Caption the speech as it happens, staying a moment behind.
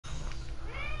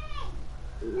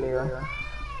Leo.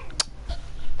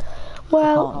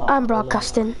 Well, I'm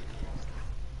broadcasting.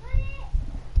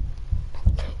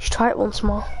 Just try it once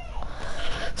more.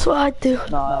 That's what I'd do.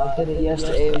 No, I did it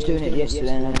yesterday. I was doing it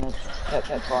yesterday and then I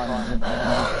kept trying.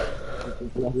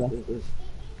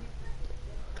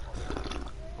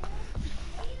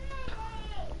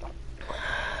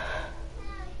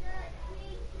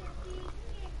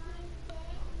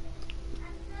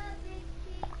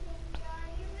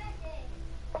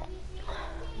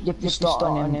 You have to start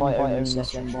an invite only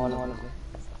session by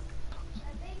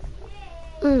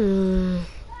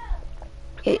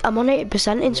I'm on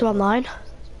 80% into online.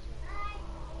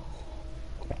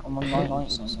 I'm on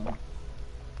 90%.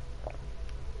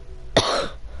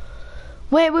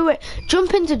 Wait.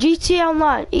 Jump into GTA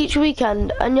Online each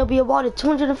weekend and you'll be awarded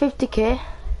 250k.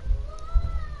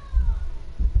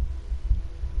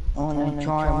 I'm gonna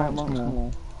try once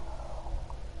more.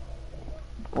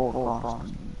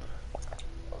 Broadcast.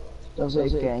 Does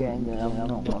it again? Yeah, I'm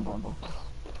not one.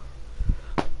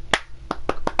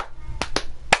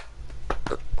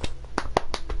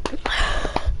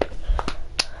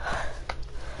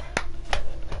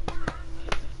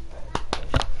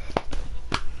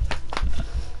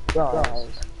 Guys,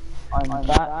 I'm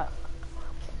back.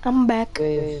 I'm back.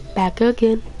 Back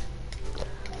again.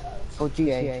 For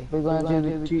GA. We're gonna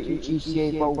do the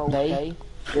GTA roleplay.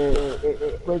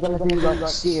 We're gonna do like a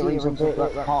series of it,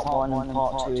 like part 1 and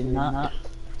part 2 in that.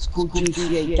 It's called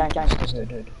GTA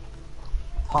Gangster.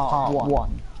 Part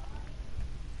 1.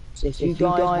 So if you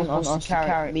guys want us to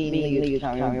carry me to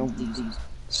carry on these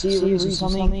series or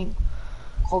something,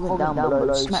 comment down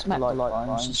below, smack the like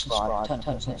button, subscribe, turn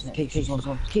notifications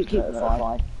on, keep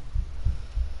notified.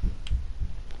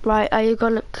 Right, are you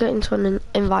gonna get into an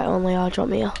invite only or drop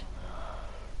me a?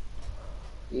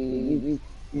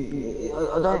 I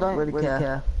don't really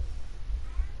care.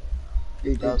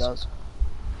 Who does?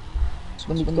 So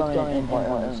when you go in and invite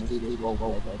only, do this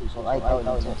roleplay, so I go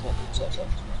into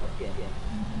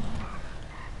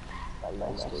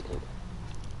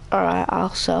Alright,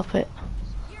 I'll set up it.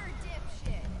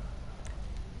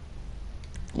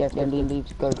 Yeah, if you leave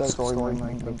to go story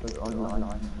mode, go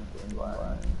online.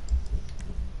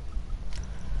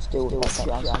 Still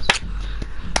hot jazz.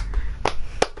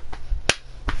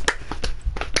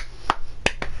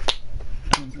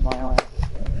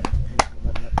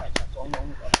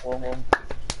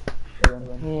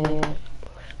 Yeah.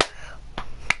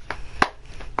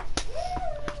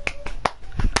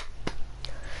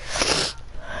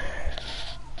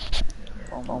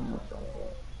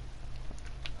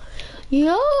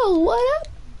 Yo, what up,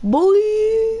 boy?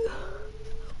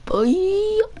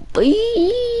 Play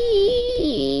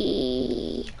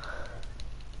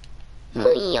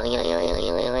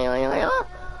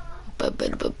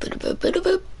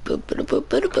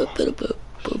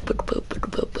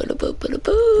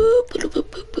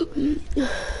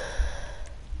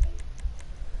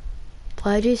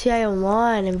GTA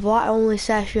Online, invite only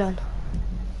session.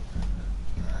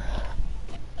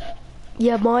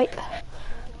 Yeah, mate.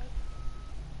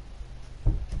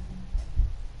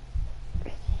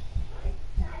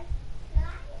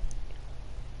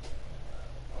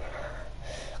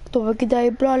 Have a good day,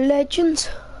 blood legends.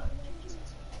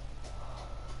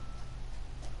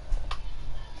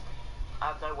 I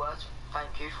have no words.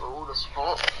 Thank you for all the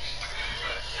support.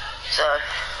 So,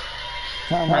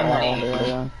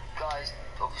 guys,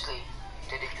 obviously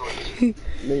did enjoy this.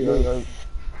 Leo,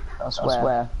 I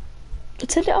swear.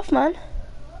 Turn it off, man.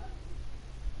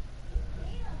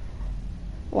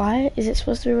 Why? Is it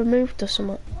supposed to be removed or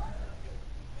something?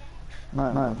 No,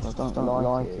 I don't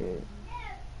like it.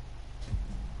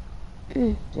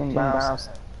 It's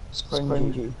embarrassing. It's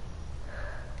cringy.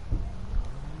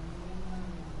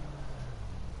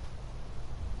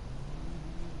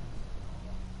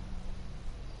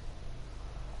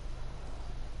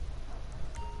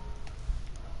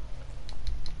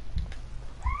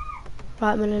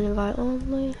 Right, I'm gonna invite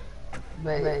only.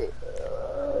 Wait.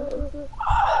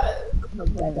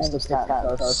 That's the cat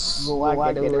does. Look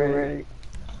at it.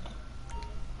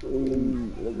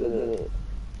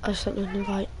 I sent you an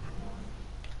invite.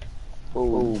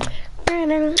 Boom.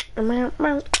 That's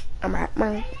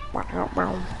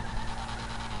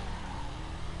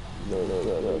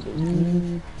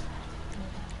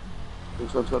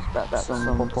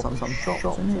some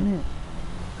shots in it.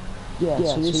 Yeah,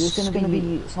 so this is going to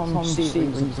be some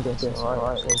series of this,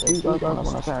 alright? So if you guys want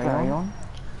us to carry on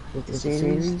with the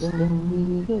series,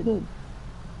 then we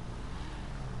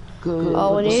good.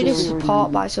 All we need is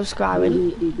support by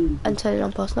subscribing and turning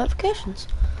on post notifications.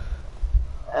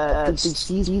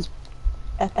 These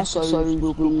episodes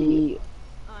will be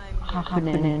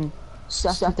happening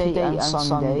Saturday and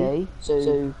Sunday.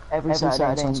 So every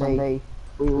Saturday and Sunday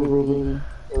we will be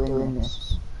doing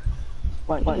this.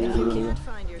 If you can't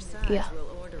find your size, Yeah.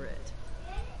 we'll order it.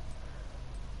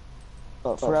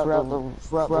 But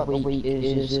throughout the week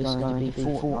is just going to be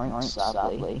Fortnite,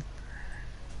 sadly.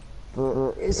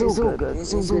 But it's all good.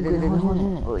 It's all good in the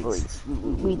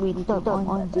we don't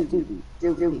mind do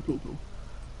people.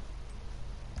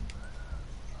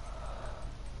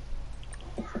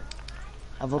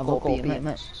 Have I got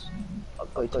BMX? I'll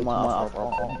go to my other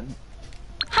apartment.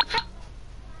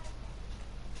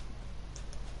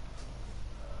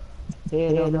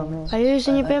 Are you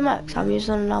using your BMX? I'm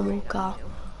using a normal car.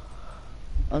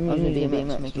 I'm using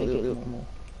BMX to make it look more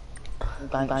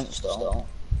gangster style.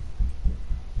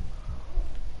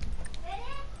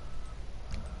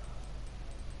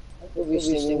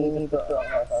 Obviously we can put up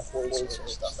our voices and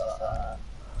stuff like that.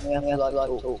 We have to like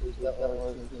talk to each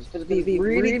other. It's going to be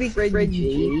really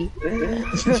cringy,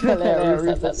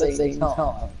 hilarious at the same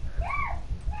time.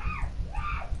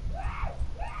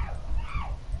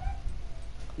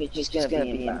 It's just going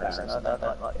to be embarrassing. I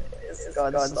don't like this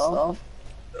kind of stuff.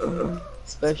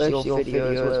 Especially your video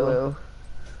as well.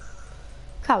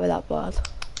 Can't be that bad.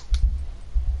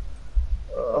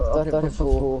 I've done it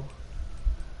before.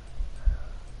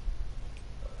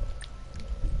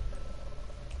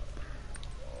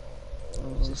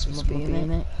 This must be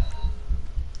in it.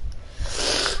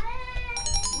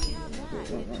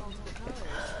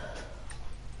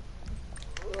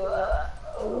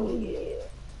 Oh yeah.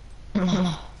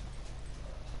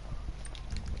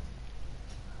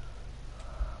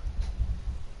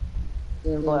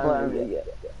 Environment.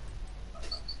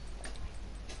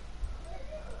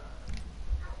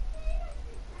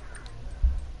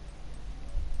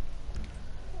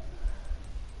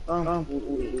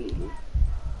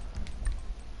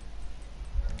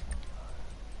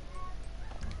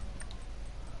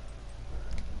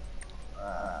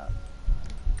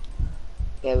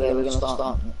 Yeah, we're gonna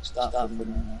start from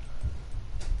there.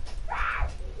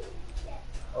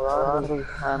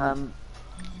 Alright,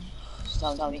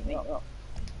 start to meet me up.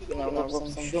 We're gonna rob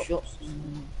some shops.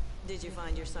 Did you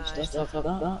find your size? Stuff like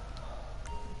that.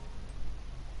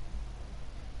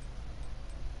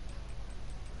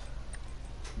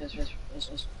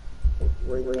 Yes.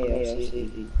 Ready.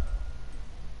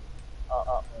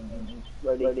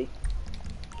 Ready.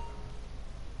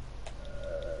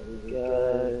 We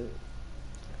go.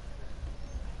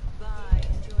 Bye.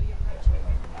 Enjoy your purchase.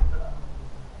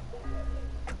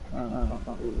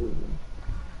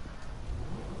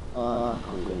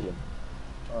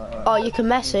 Oh, you can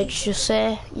message, just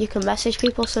say, you can message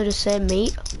people, so just say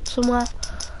meet somewhere.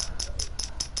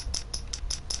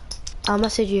 I'll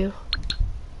message you.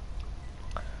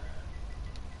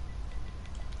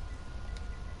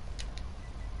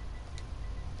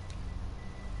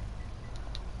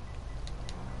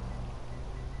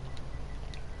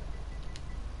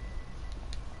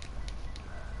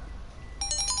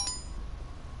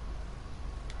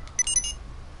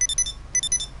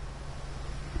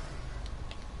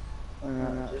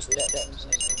 Just let them say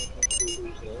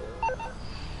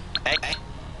Hey.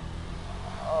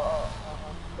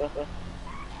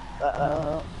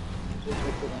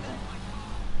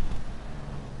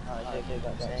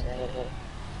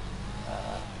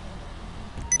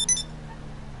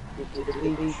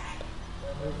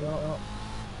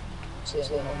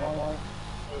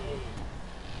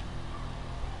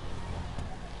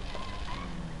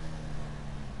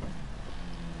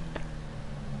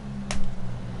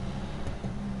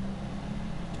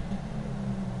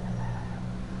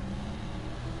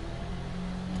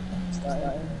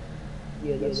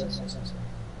 yes.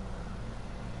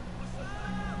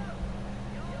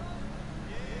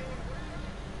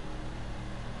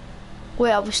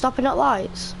 Wait, are we stopping at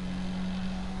lights?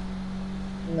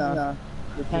 No.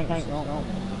 We can't not.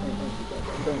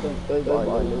 Don't go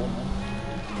by you.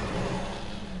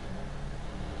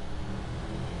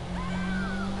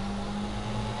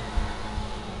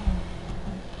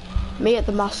 Me at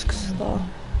the mosque store.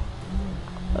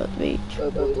 At the beach.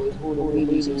 All the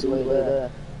wheelies away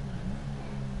there.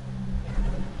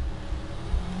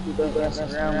 You don't mess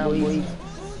around, boys. You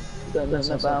don't mess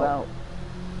about.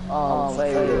 Oh,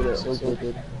 favorite, it's so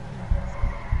good.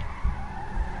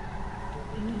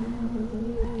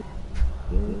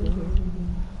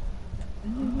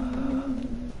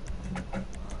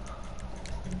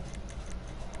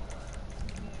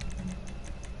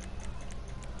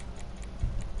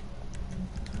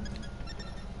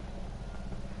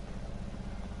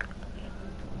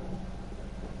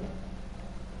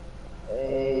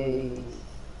 Hey,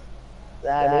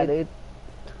 that dude.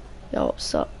 Yo,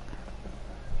 what's up?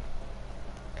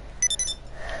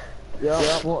 Yeah,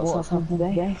 what's happened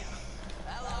today?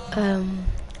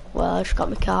 Well, I just got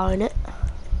my car in it.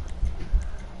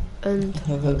 And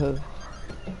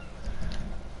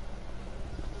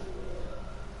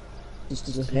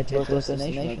just head to a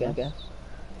destination, I guess.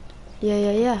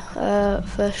 yeah.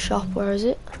 First shop, where is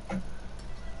it?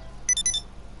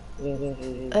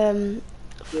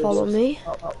 Follow me.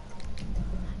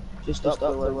 Just up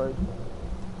the road.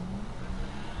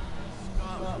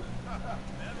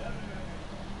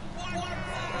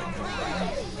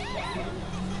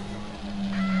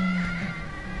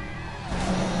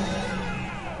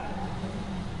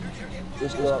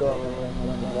 Just go up.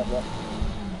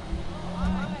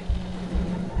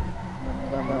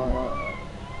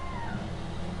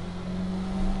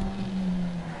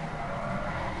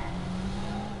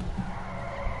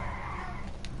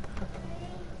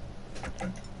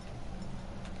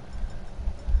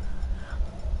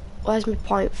 Where's my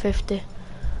point 50?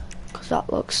 Because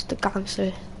that looks the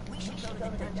gangster.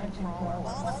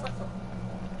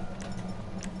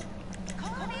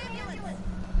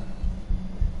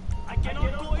 I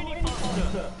cannot go any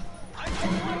faster.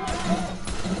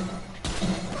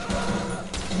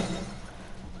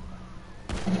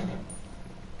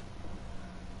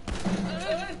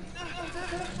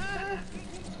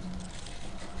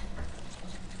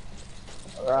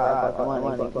 Right,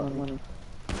 got the money.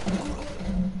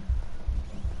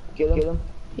 Kill him.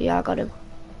 Yeah, I got him.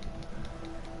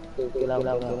 Kill out. Do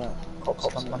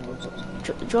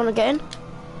you want to get in?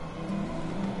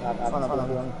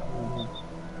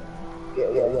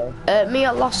 Yeah. Me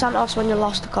at Los Santos when you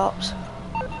lost the cops.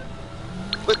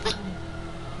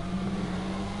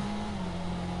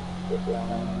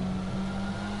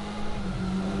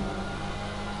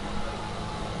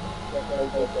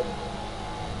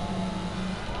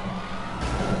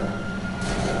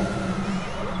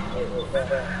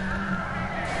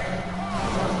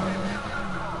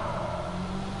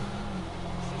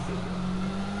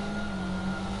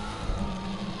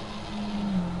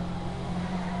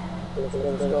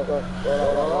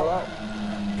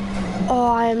 Oh,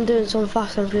 I am doing some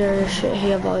Fast and Furious shit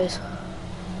here, boys.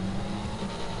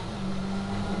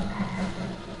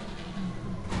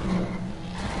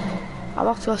 I'm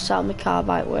have to go sell my car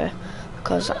right way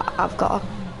because I've got a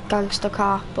gangster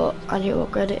car, but I need to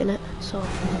upgrade it in it, so.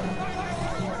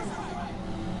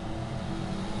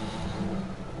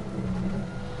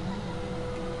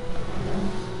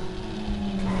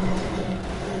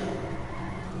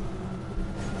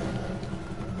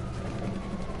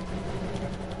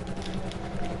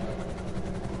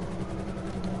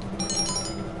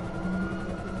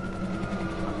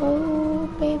 Oh,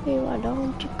 baby, why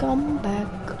don't you come back?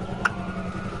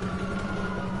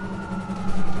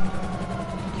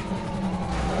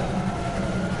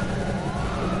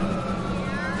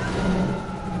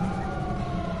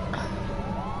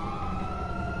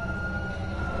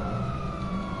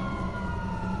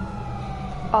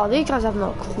 Oh, these guys have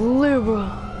no clue, bro.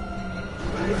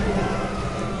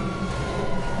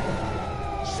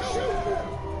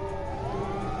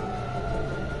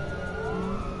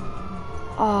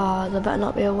 Oh, there better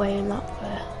not be a way in that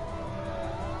way.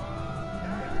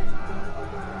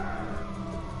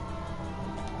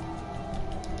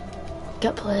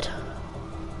 Get played.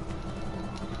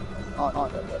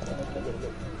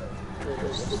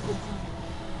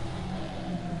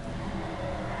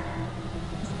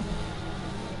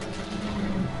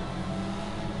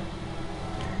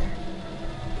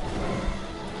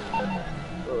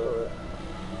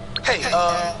 Hey,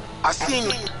 I seen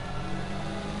you.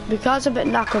 The car's a bit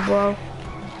knackered, bro.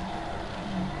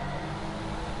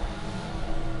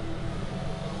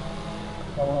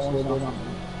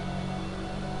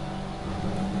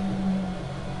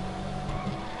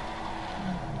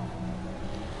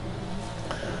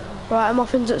 Right, I'm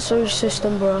off into the sewage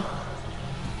system, bro.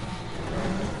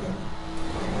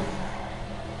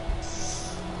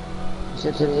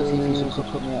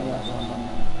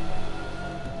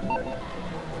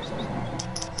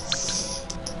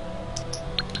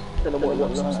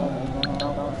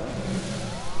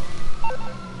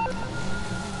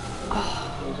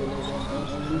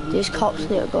 These cops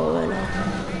need to go away now.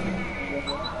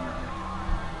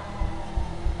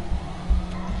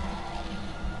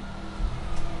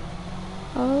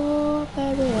 Oh,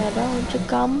 baby, why don't you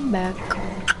come back?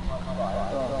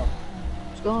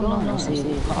 What's going on?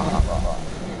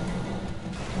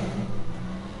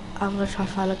 I'm gonna try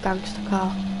to find a gangster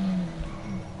car.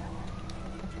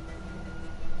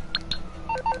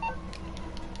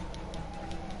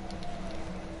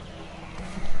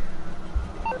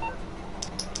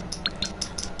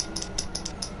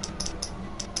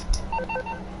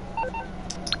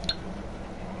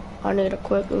 I need a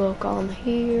quick look on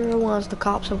here once the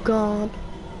cops have gone.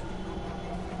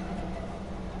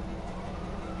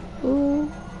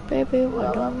 Ooh, baby,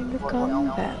 why don't you come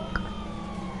back?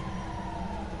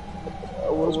 I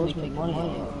was making money on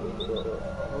it, so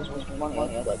I was making money. I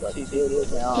had like 2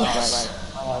 billion now. Yes.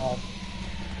 I have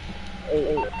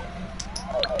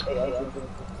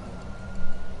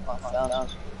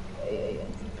 850,000.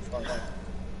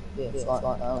 Yeah,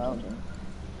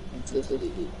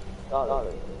 5,050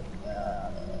 dollars.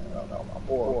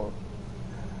 More.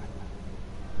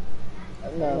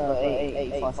 No, but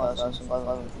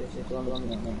 85,550 dollars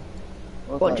now.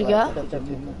 What'd you get?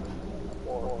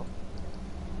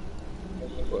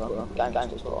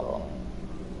 Gangster style.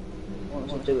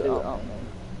 Once I do it up,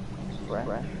 it's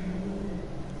fresh.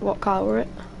 What car were it?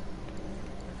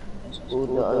 It's called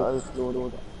the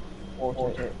Overlord Auto.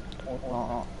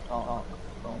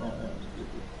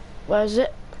 Where is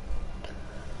it?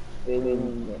 It's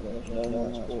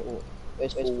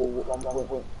for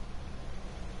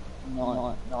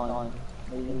 1.99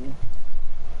 million.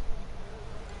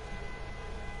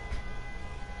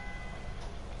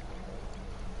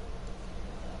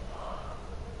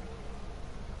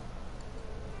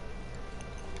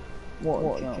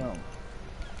 What account?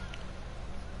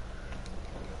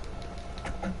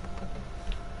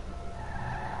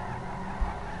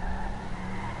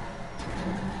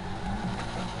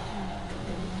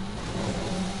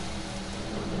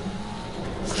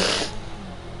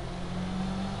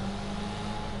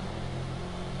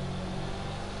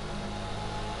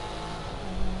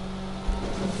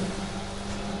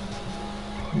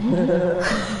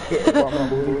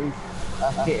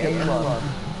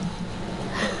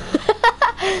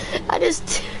 I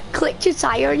just clicked your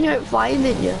tire and you're flying,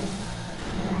 didn't you?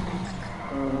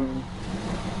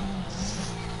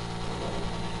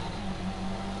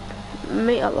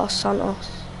 Meet at Los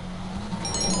Santos.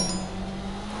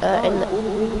 In the...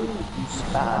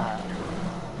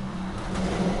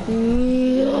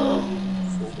 Yeah.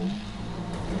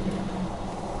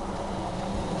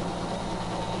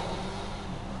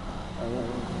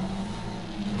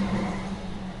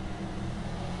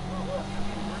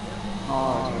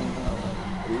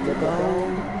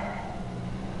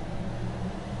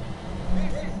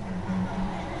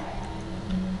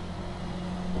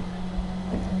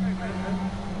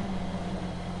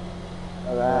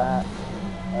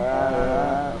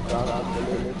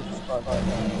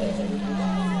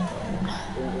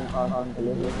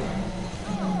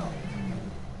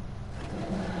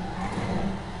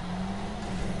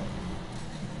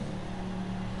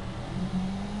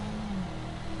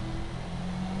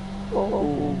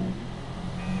 Oh.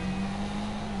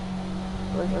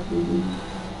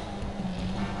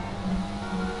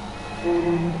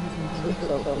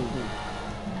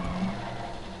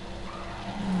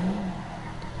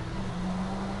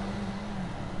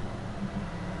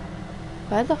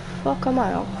 Where the fuck am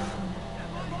I off?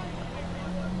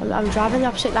 I'm driving the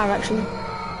opposite direction.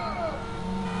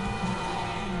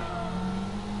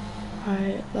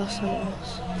 Right, Los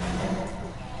Santos.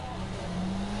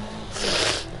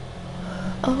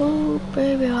 Oh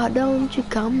baby, why don't you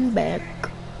come back?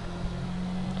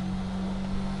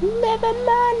 Never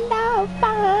mind, I'll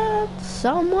find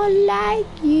someone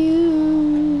like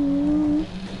you.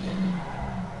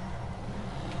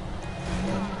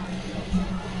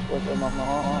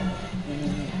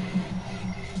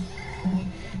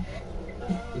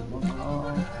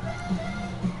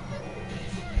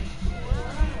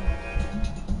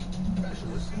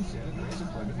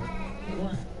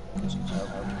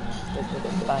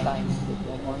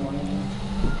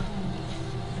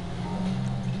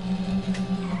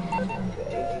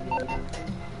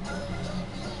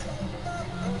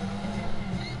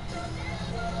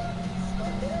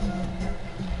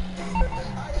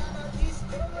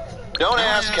 Don't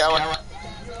ask how I...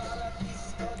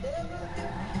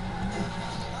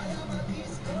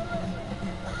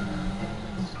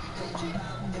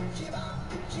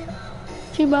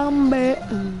 Chibambe.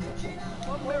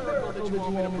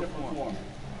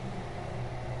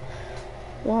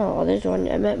 Wow, this one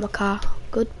I made my car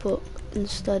good, but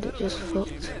instead it just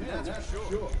fucked.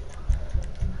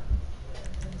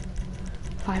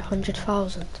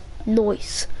 500,000.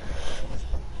 Nice.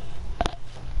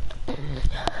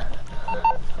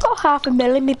 Got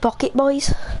 $500,000 in my pocket,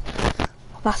 boys.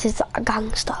 That is a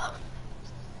gangster.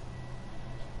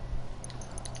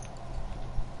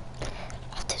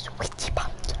 That is witty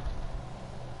band.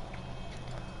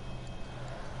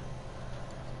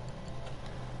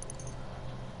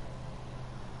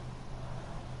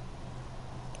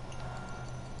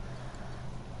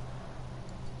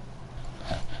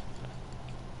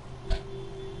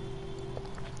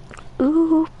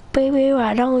 Ooh, baby,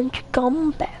 why don't you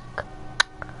come back?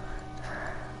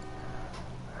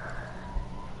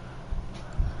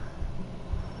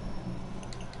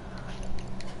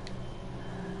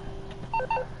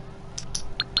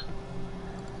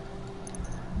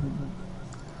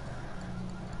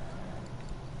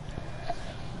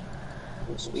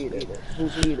 Speed it.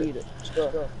 Speed it.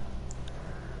 Stop.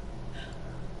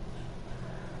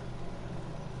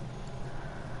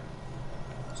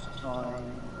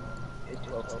 Time. It's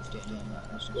 12:15.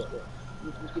 Let's go.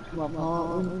 Let's get to my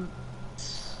apartment.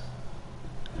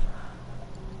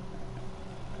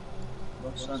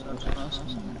 Los Santos Castle.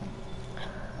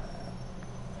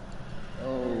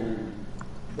 Oh,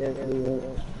 definitely.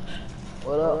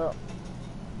 What up?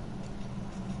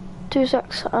 2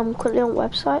 secs, I'm currently on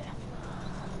website.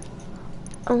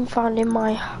 I'm finding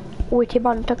my witty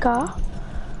banter car.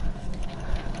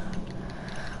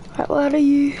 Right, where are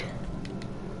you?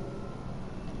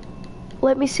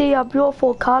 Let me see your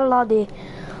beautiful car, laddie.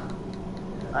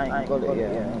 I ain't got it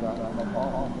yet.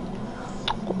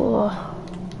 Oh.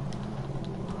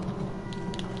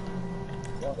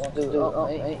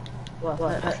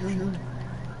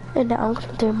 And now I'm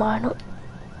gonna do mine up.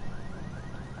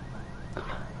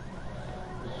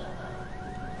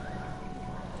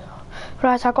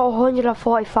 Right, I got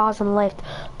 140,000 left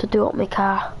to do up my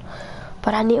car,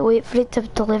 but I need to wait for it to be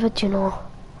delivered, you know.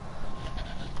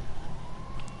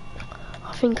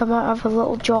 I think I might have a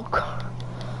little jog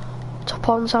to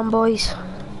pawn some boys.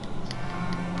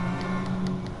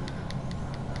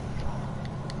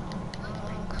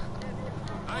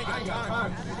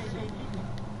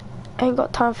 I ain't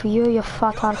got time for you, you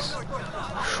fat ass.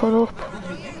 Shut up.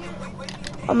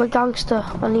 I'm a gangster.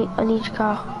 I need your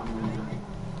car.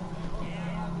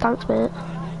 Thanks, mate.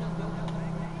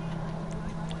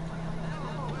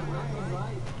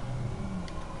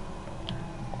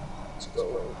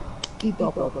 Is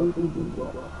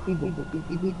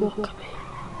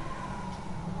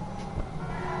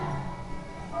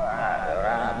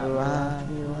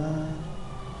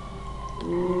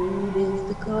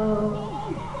the car?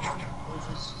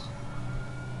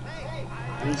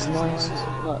 He's nice,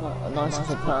 a nice of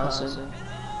a person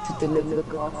to deliver the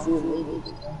car for me.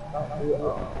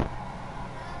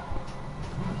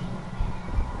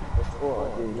 Before I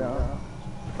do that,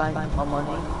 bank my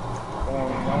money on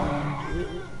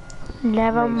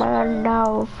Never mind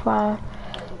now for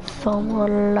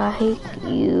someone like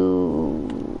you.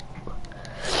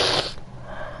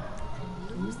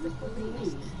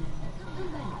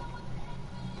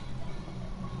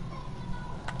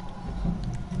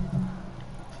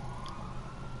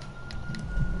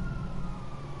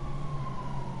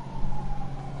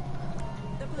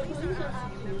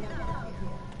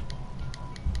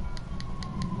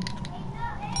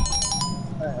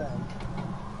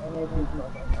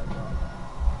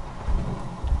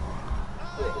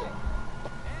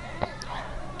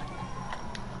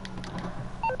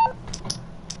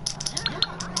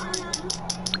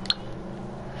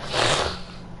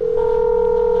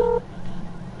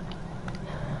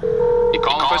 You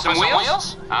calling for some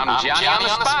wheels? I'm Johnny on the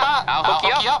spot. I'll hook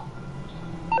you up.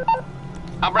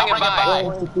 I'll bring it by. I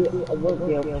won't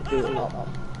be able to do it up.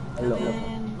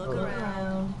 Look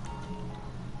around.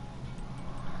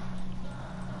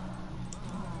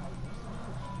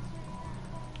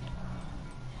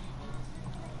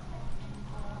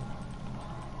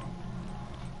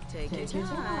 Take your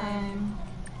time.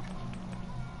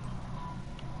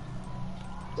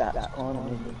 That's kind of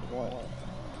what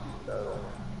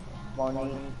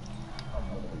money.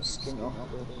 I'm skin off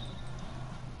this.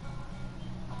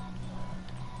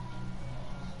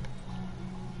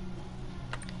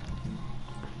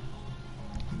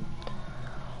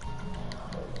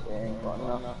 Okay, ain't got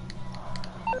enough.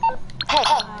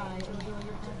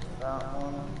 That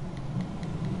one.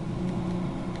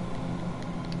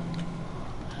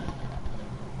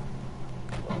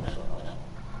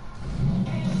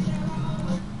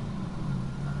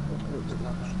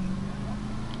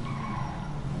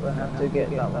 We'll have to get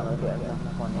that one again.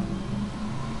 Enough money.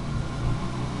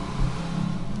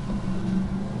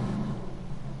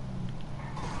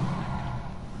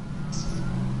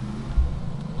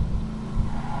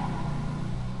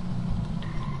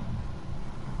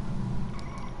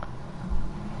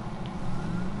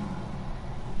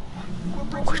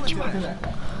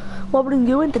 What bring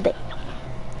you in today?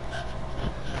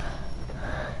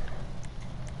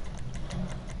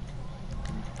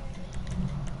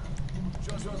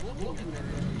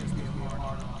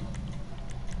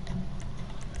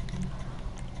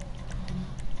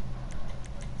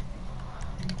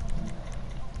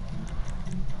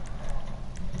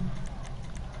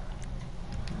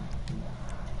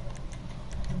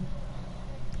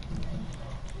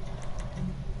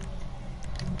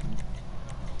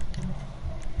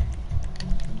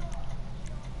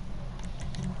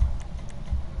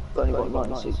 only got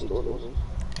 $96.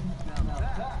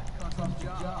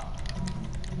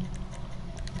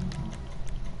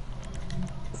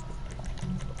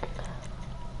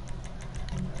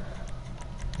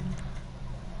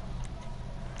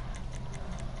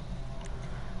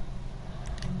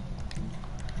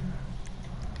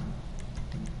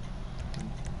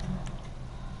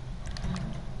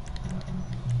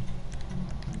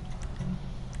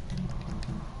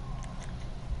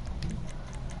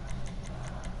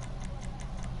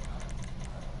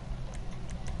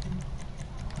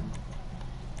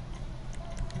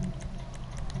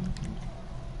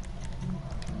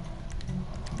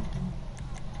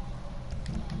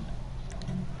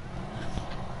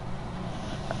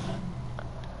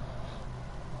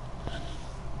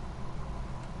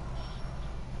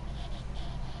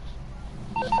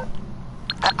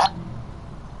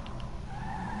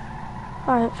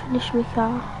 I haven't finished my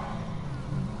car.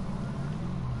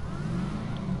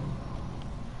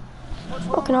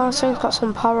 Fucking hell, this thing's got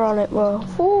some power on it, bro.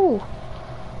 Ooh.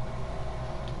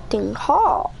 Ding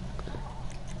hot.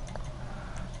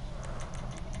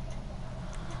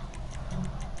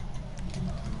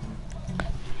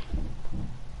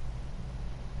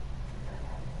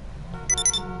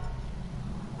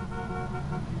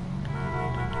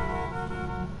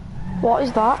 What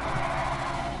is that?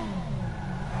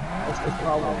 It's the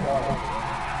car one.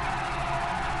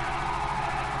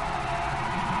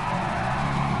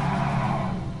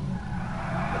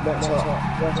 Let's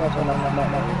have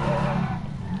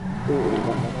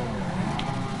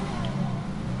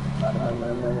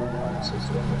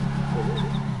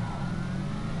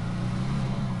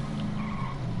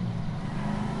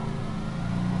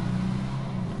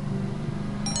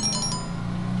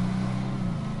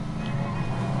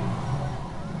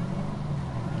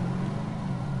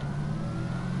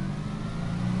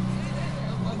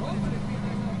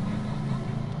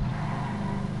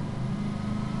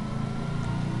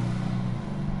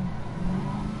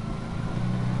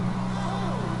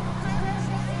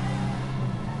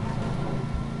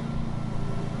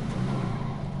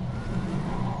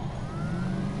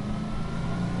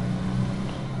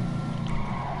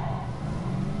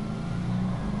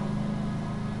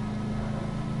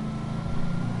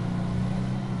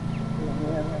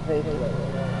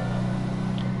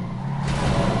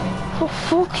Oh,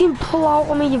 fucking pull out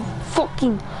on me, you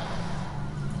fucking...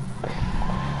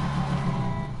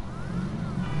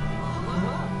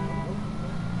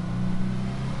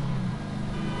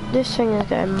 This thing is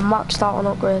getting maxed out on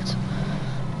upgrades.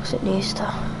 Because it needs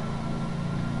to.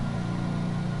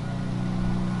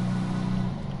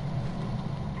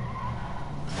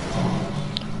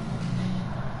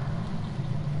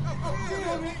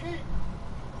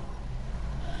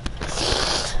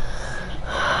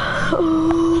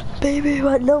 Oh, baby,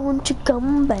 right now won't you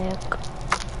come back?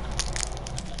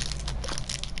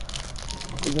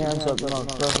 Yeah, it's up to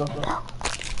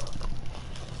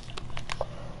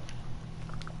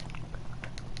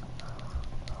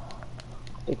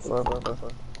Take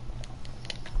forever.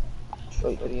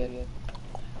 Straight to the end.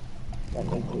 Then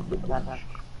we take the cash.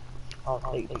 I'll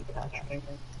take the cash.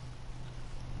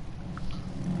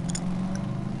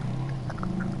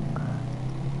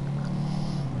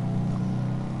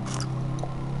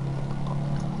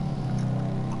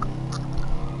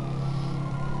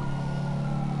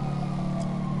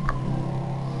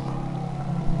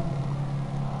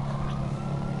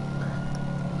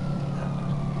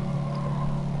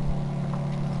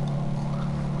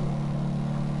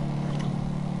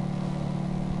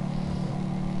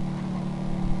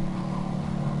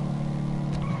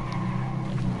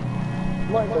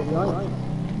 What does night?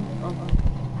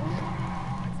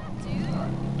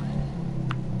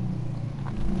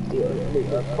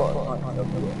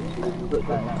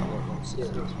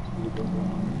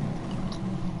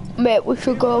 Mate, we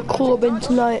should go clubbing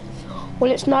tonight. Well,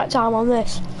 it's night time on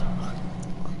this.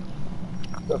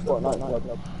 I've got my own.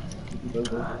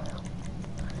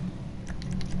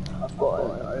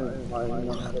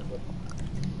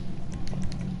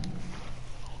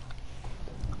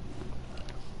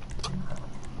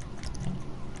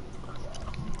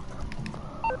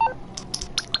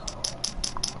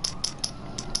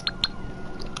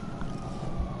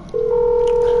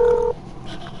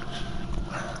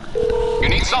 You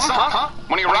need something, huh?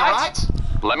 One of your rides?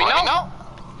 Let me know.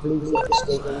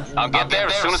 I'll get there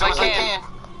as soon as I can.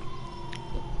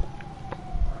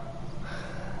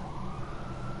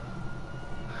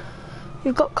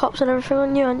 You've got cops and everything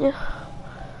on you, haven't you?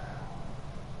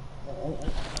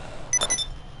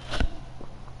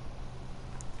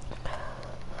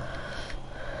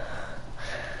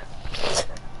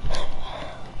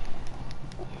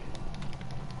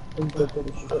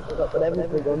 But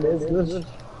everything on business.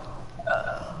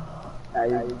 Now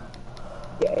you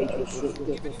get age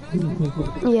restricted.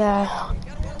 Yeah,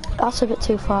 that's a bit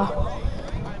too far.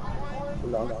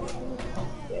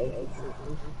 Get age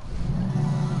restricted.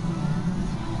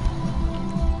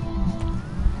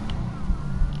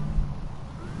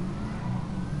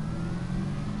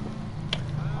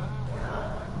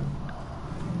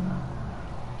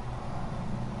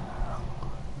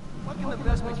 What can the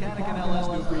best mechanic in LS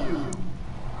do for you?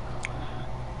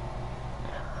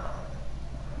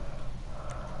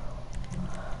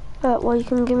 Well, you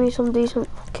can give me some decent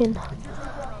fucking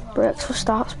brakes for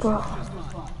starts, bro.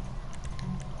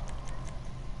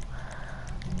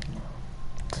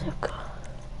 Sick.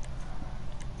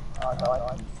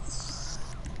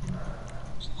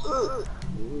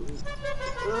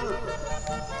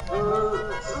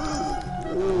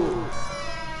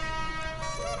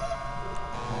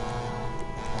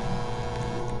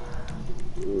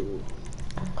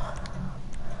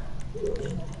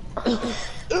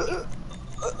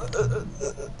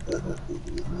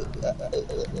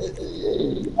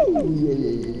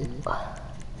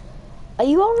 Are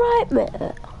you alright, mate?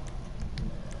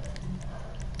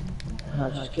 I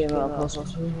just came out of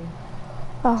hospital.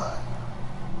 Oh,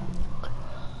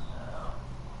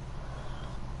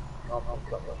 I'll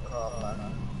pick up the car,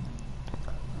 man.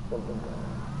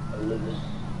 At least.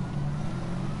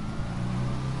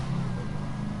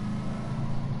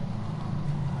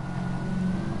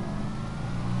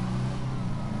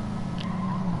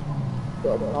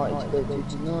 Got a party to go to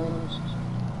tonight.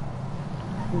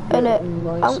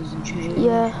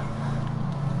 yeah.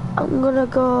 I'm gonna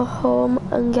go home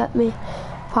and get me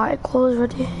party clothes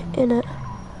ready, innit?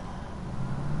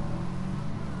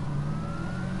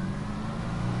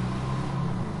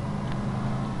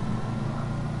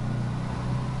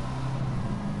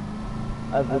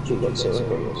 I've legit got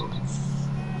serious.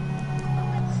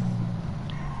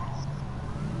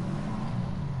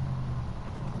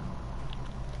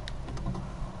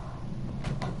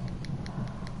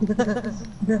 In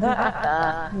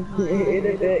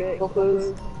a bit,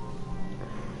 couples.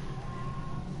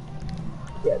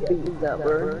 Yeah, beat that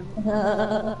bird.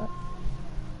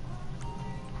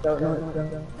 Don't know.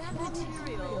 That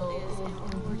material is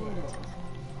imported.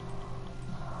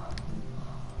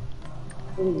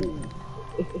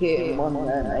 Hit one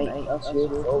man, mate. That's your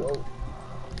fault.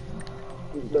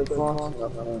 Didn't go fast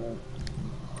enough, man.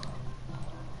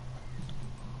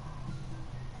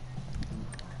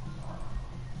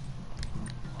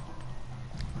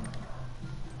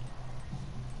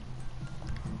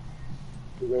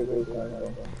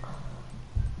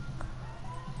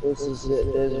 This is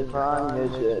it, there's a crime,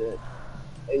 there's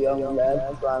a young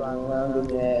lad driving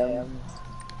around in a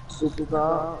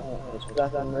supercar, it's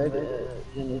black and red,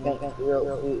 in the gangster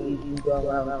outfit, he's been going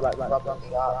around like robbing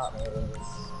shops,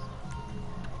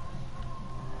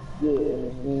 yeah,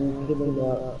 and he's been killing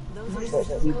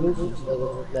people, instead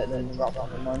of letting them drop on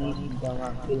the money, he's been going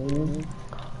around killing them.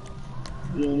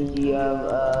 And he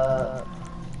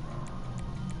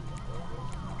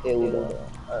killed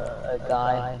a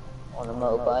guy on a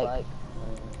motorbike.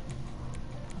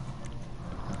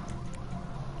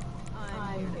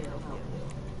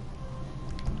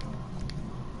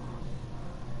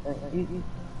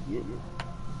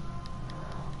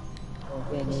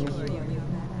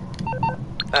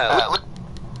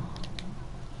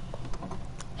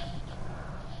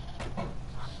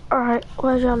 Alright,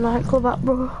 where's your nightclub at,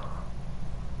 bro?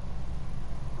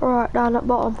 Alright, down at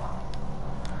bottom.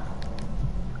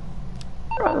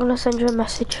 Right, I'm gonna send you a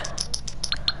message.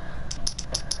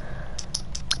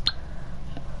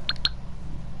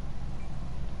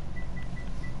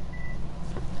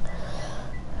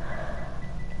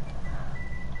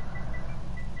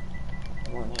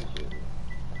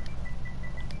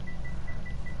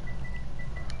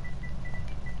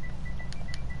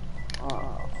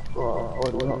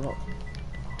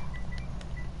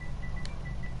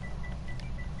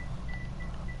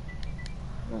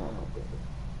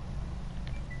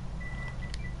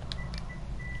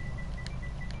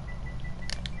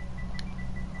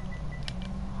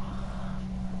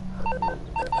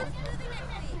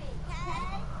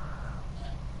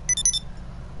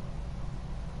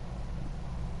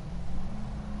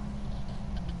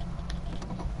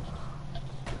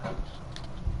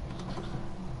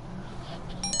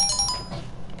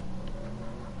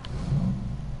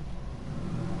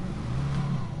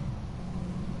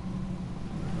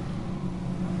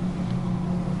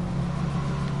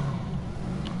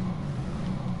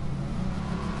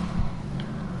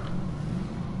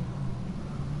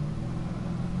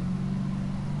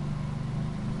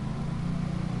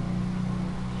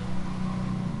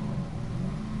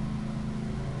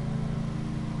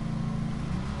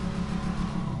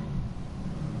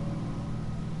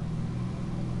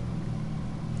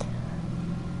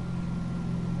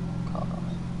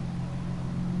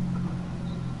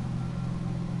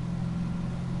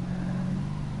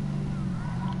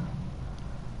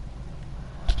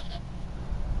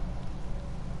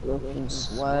 Looking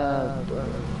swag, bro.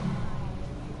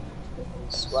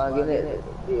 Swagging it,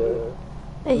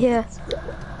 Yeah.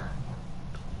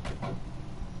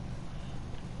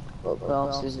 Got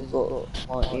glasses, got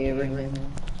my earring.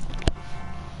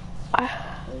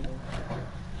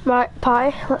 Right,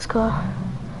 Pie, let's go.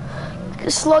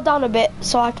 Slow down a bit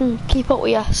so I can keep up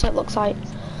with you, so it looks like.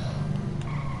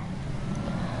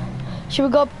 Should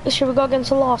we go against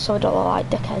the law so we don't look like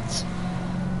dickheads?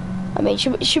 I mean,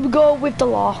 should we go with the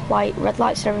law, like red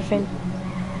lights and everything?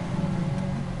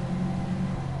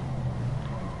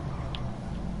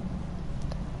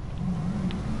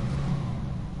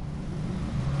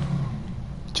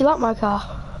 Do you like my car?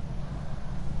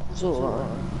 It's alright.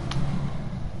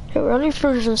 We're only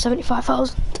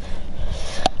 375,000.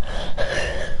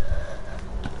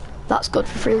 That's good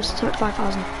for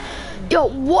 375,000. Yo,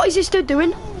 what is this dude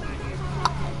doing?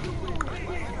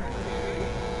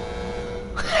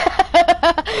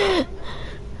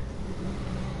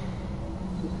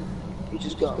 You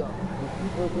just got.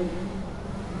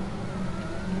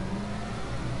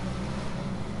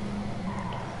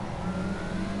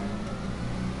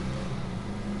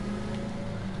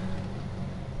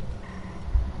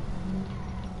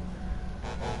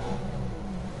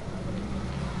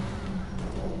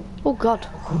 Oh God.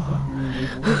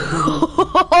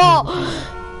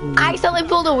 I accidentally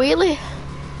pulled a wheelie.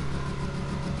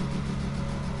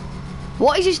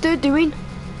 What is this dude doing?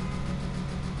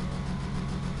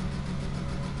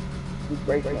 He's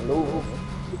breaking the law.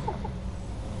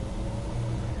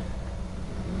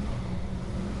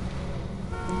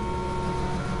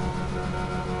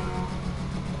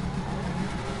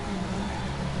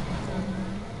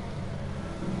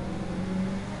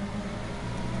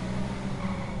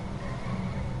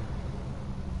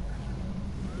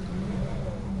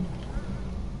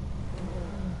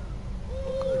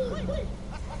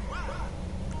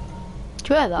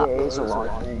 Do you hear that? Yeah, it's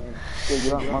alright, mate. Yeah,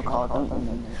 you like my car, don't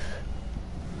you?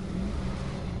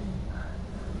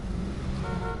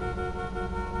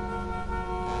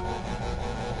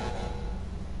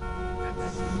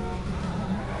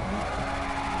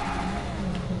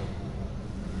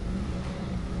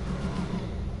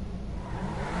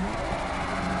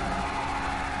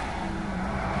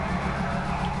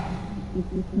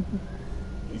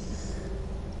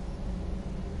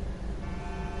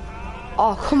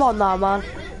 Oh, come on now, man.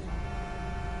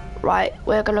 Right,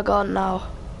 we're gonna go now.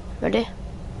 Ready?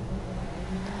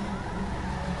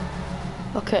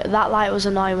 Okay, that light was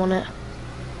annoying, wasn't it?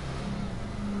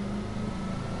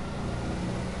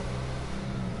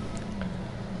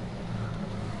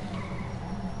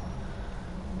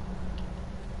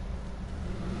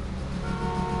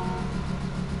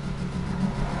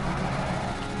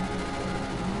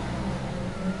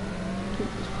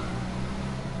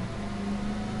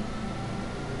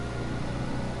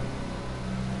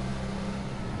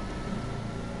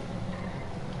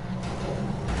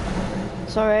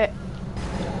 Sorry,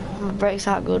 my brakes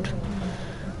aren't good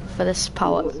for this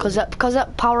power, because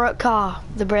that power at car,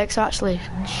 the brakes are actually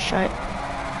shite.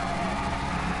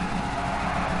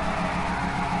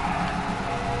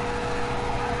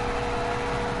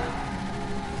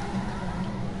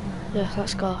 Yeah,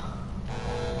 let's go.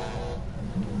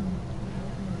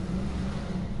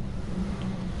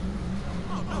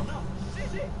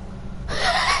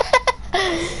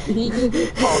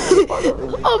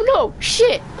 Oh no,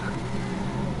 shit!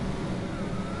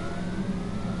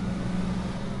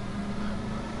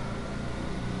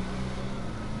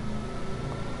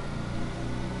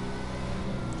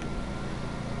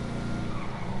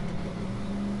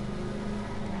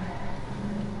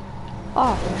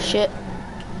 Oh shit.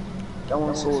 Don't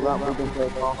want to saw that we can play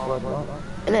password, right?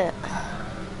 Innit?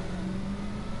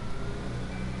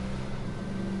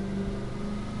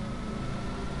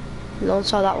 No one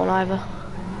saw that one either.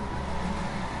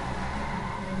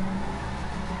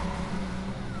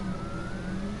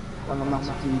 On a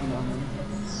massive TV on them.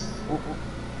 Wait.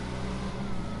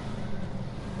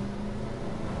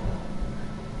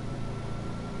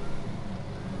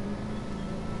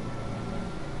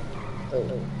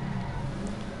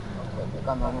 Okay,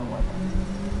 come on.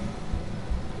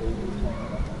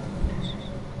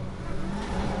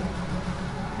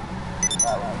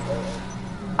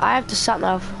 I have to sat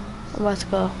nav. I'm about to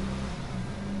go.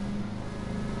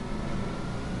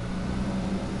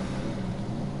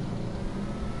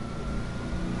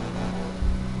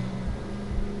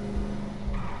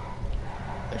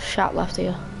 Sharp left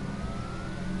here.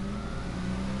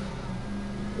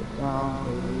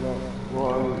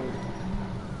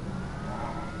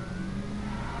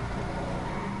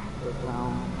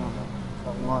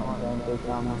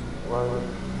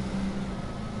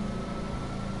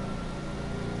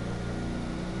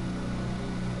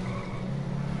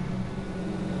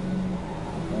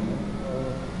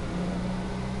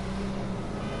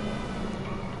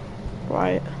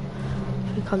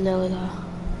 think I'm nearly there.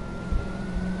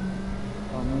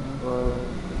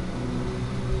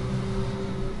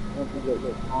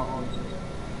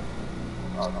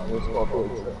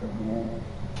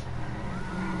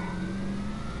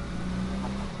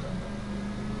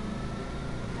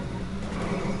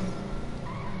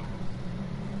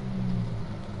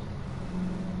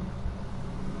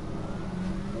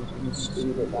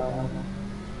 Speed it down.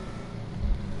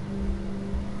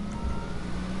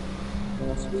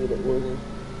 Speed it with.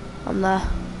 I'm there.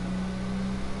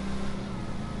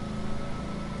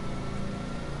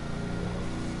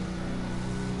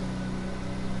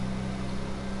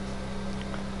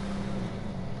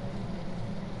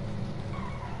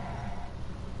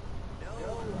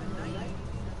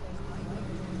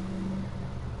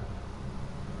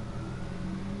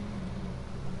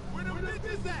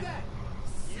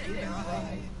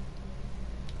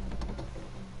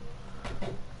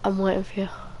 I'm waiting for you.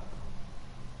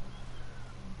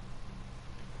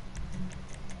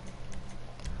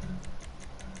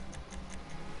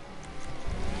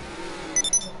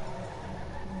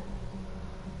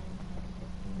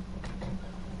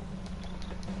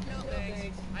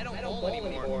 I don't bowl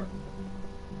anymore.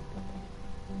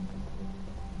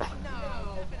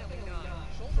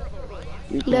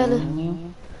 Lily.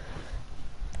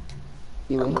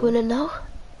 I'm going in now.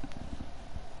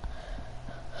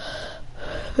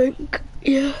 I think,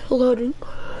 yeah, loading.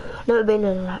 Never been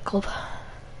in a nightclub.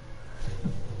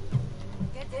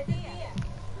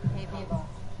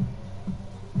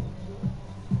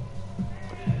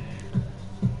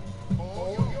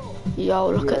 Yo,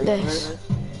 look at this.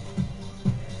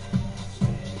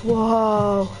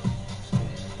 Whoa.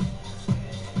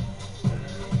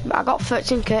 I got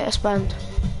 13k to spend.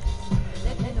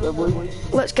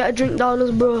 Let's get a drink down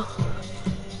us, bro.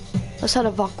 Let's have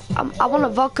a vodka. I want a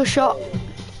vodka shot.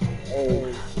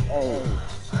 Hey.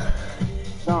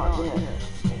 Start it.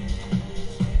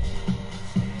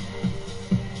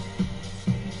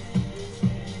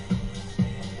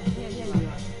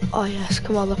 Oh yes,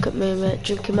 come on, look at me, mate,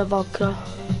 drinking my vodka.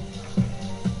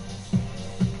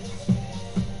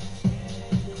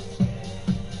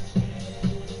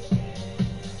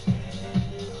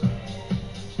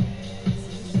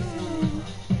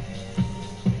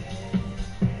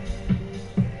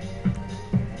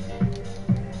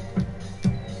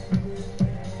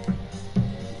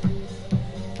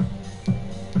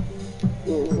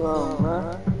 It's wrong,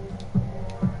 huh?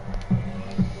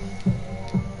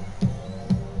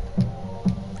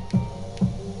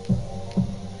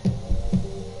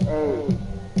 Hey,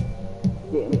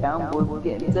 getting down, boy, we're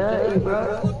getting dirty,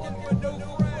 bro.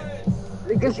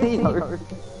 Look at Theo.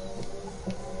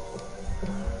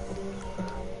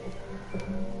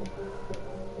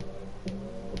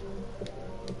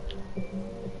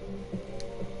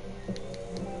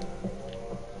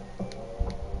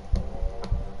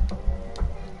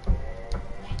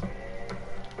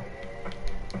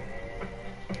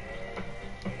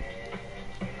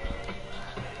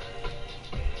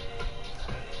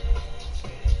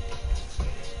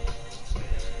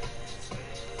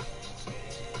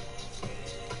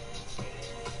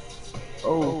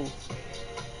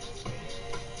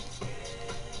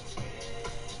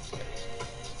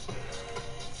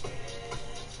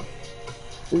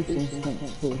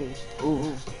 Oh.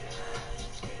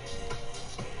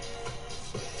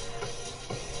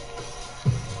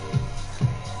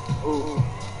 Oh.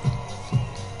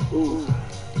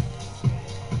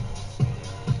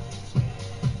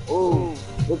 Oh.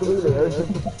 Look at me there.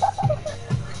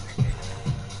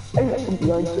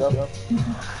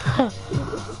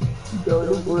 Go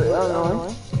to put it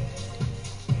on.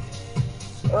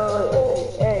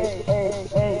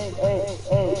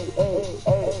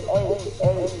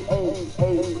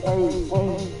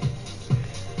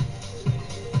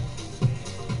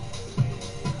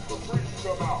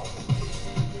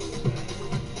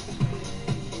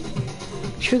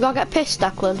 Should we go get pissed,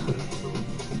 Declan?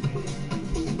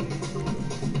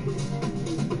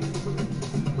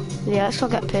 Yeah, let's go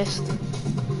get pissed.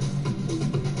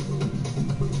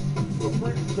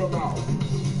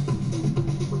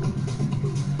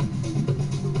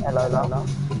 Hello.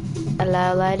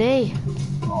 Hello, lady.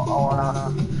 I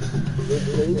wanna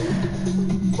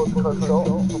put a shot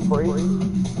for free.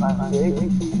 Thank you.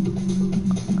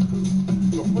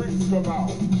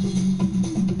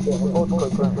 Get the vodka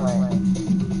drink, mate.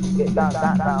 Get that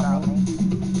down, mate.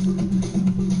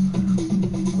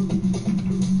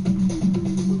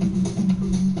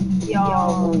 Yo,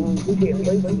 we get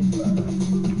wasted.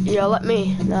 Yo, let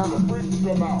me know.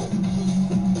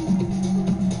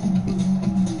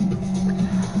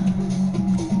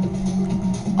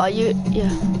 Are you?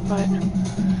 Yeah, right.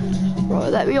 Right,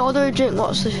 let me order a drink.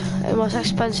 What's the most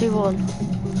expensive one?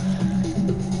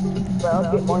 Well,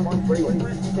 I'll get mine for free.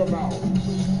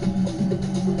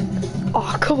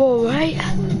 Oh, come on, mate.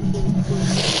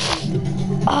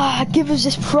 Ah, give us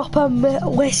this proper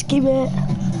whiskey, mate.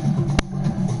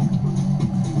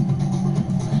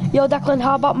 Yo, Declan,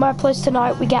 how about my place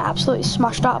tonight? We get absolutely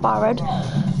smashed out of our head.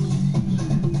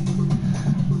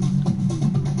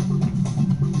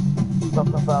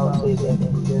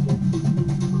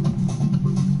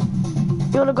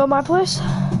 You wanna go to my place?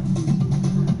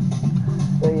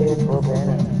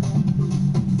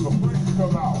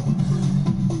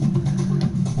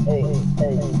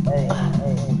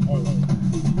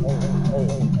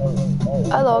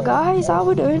 Hello guys, how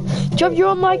we doing? Do you have your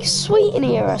own like sweet in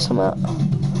here or something?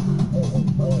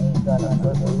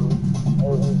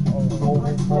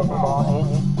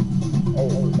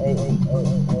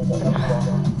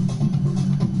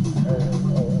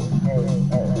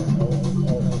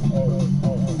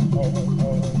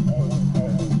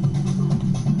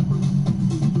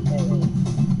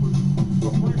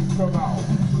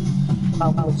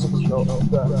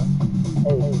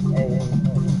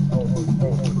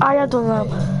 I don't know.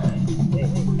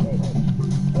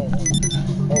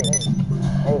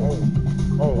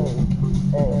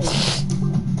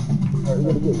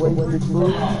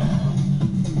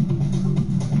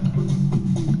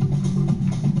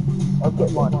 I'll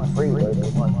get mine free,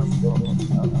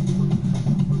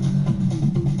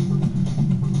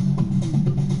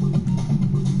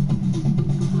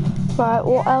 Right,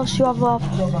 what else you have, love?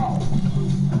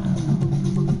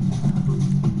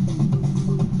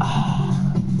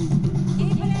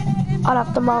 I'd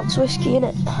have the Mount's whiskey in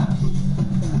it.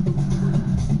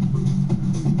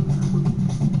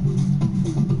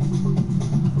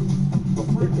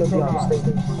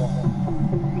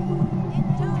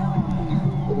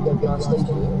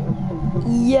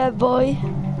 Yeah, boy.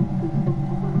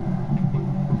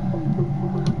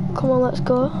 Come on, let's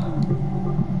go.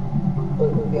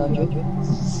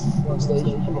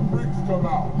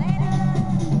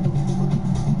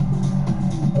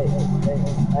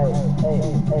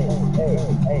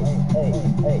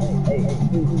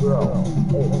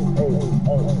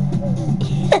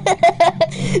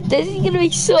 This is gonna be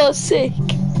so sick.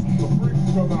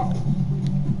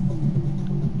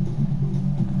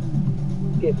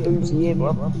 Get boozy here,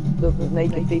 bro. Look, there's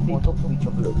naked people on top of each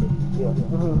other.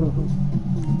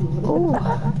 Ooh.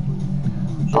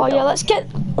 Oh yeah, let's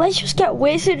just get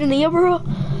wasted in here, bro.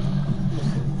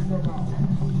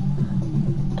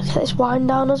 Let's get this wine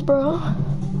down us, bro.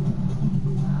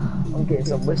 I'm getting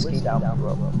some whiskey down,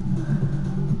 bro.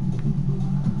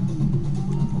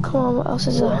 Come on, what else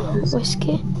is there?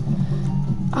 Whiskey?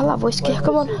 I'll have whiskey,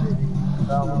 come on.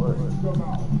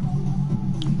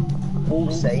 All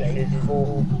safe is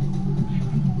for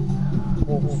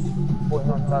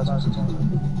 49,000.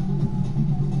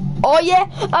 Oh yeah,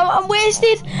 I'm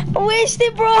wasted. I'm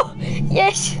wasted, bro.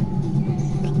 Yes.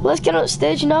 Let's get on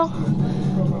stage now.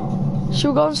 Should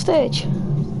we go on stage?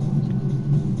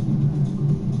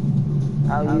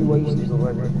 How are you wasted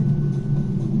already?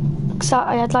 Cause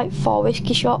I had like 4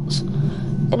 whiskey shots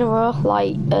in a row,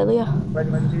 like earlier.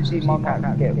 When did you see my cat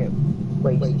get wasted?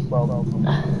 Well, you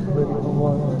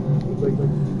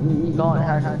can't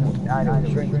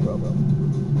have drinks, bro.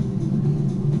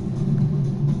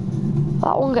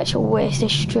 That one gets you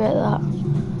wasted straight, that.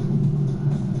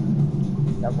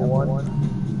 Number one.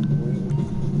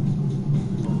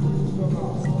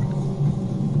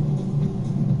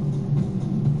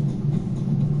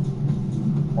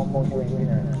 One more drink in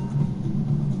there.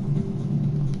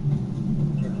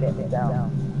 Just get it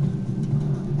down.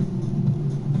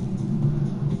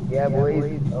 Yeah, boys,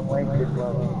 I'm wasted, bro.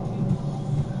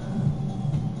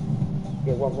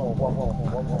 Yeah, one more.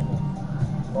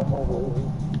 One more, boys.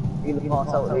 You can pass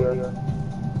out here.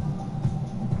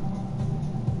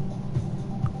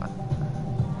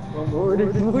 One more,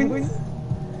 boys.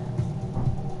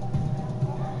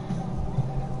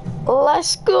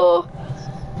 Let's go.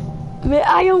 Mate,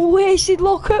 I am wasted.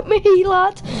 Look at me,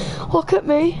 lad. Look at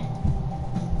me.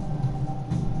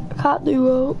 I can't do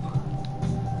well.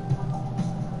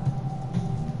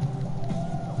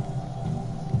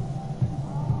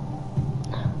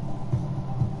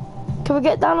 Can we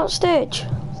get down on stage?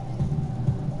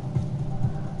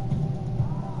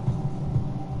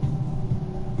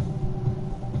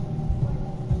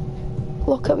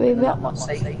 Look at me, mate.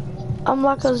 I'm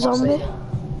like a zombie.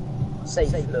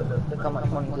 Safe, look how much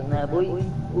money's in there, boy.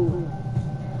 Ooh.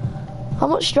 How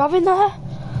much do you have in there?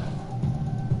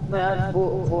 Man, I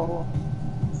bought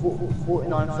for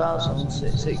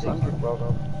 49,600,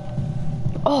 bro.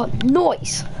 Oh,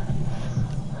 nice.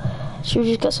 Should we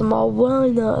just get some more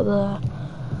wine out of there?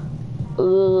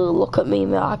 Look at me,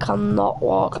 mate. I cannot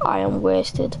walk. I am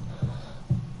wasted.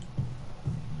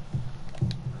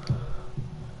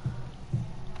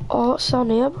 Oh, what's down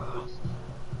here, bro?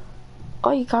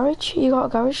 Oh, your garage? You got a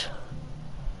garage?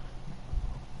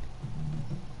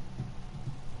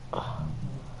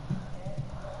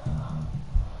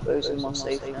 Those in my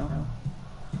safe now.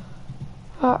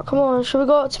 Right, come on. Shall we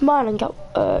go to mine and get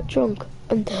drunk?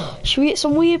 And should we get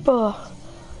some weed, bro?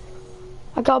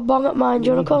 I got a bong at mine. Do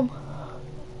you wanna come?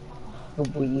 The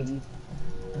weed.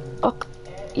 Okay.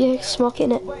 Yeah,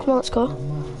 smoking it. Come on, let's go.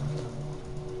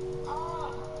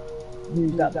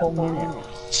 Who's that bomb in it?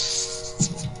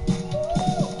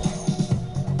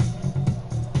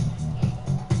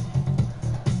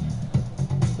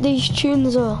 These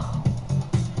tunes are.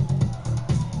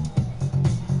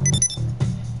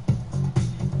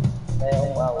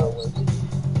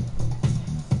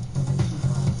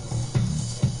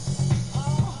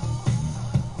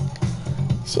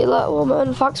 See you later,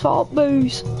 woman. Thanks for all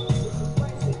booze.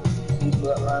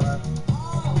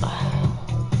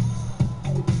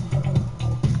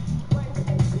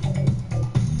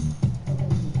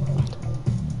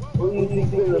 What do you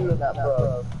think you're looking at,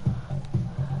 bro?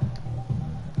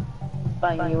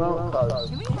 Bang you out, Cos.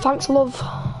 Thanks, love.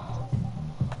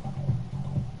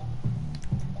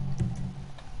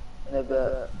 In a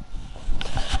bit.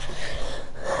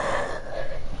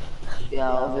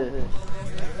 Yeah, I'll do it.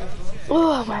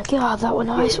 Oh my god, that was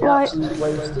nice. Right,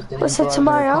 let's head to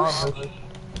my house.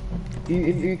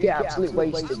 If you get absolute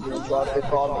wasted, you drive the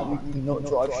car, but you cannot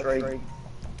drive straight.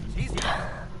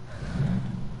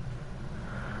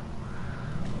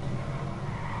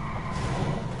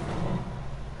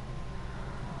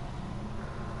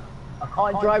 I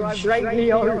can't drive straight,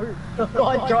 Leo. I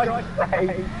can't drive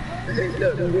straight.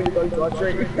 Look, I'm gonna go drive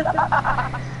straight.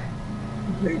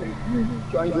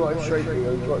 Try and drive straight,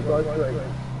 Leo. Drive straight.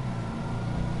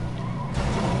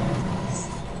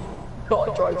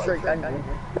 Can't drive straight, can you?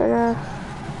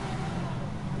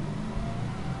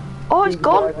 Oh, it's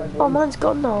gone. Oh, mine's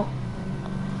gone now.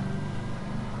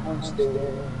 I'm still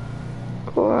there.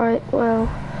 Right, well,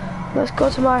 let's go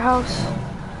to my house.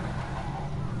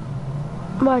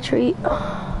 My treat.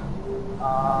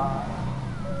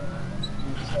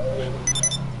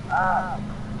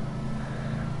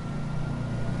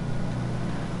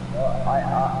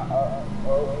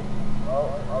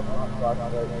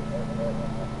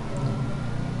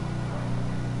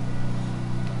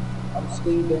 I'm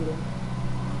speeding.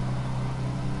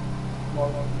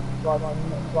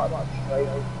 Right straight.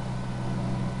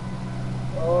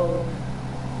 Oh.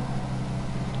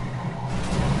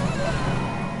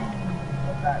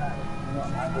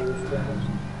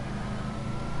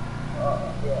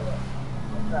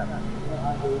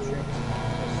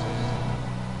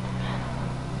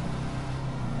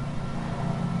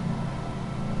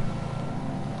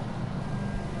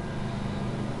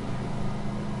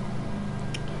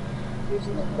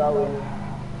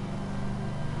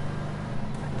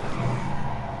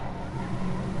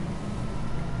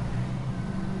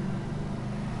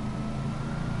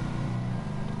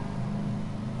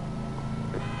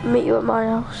 Meet you at my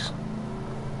house.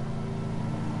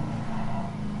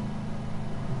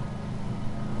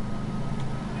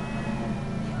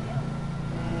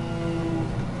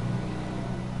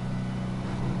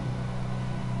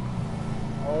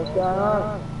 What's going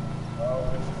on?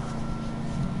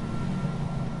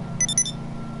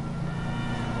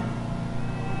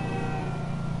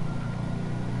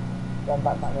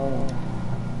 Back home.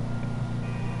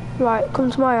 Right,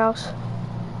 come to my house.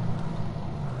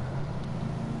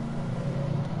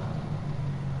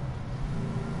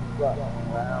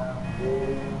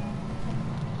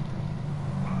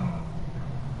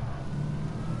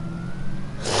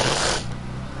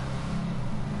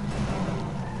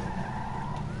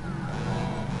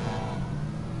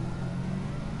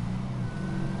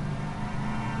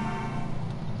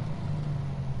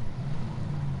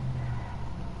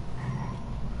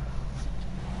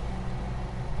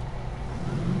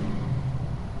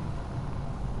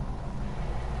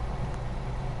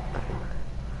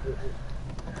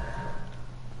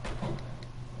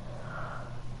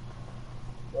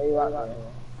 Where you at, man?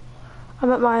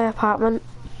 I'm at my apartment.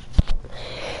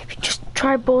 Just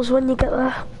try buzz when you get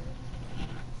there.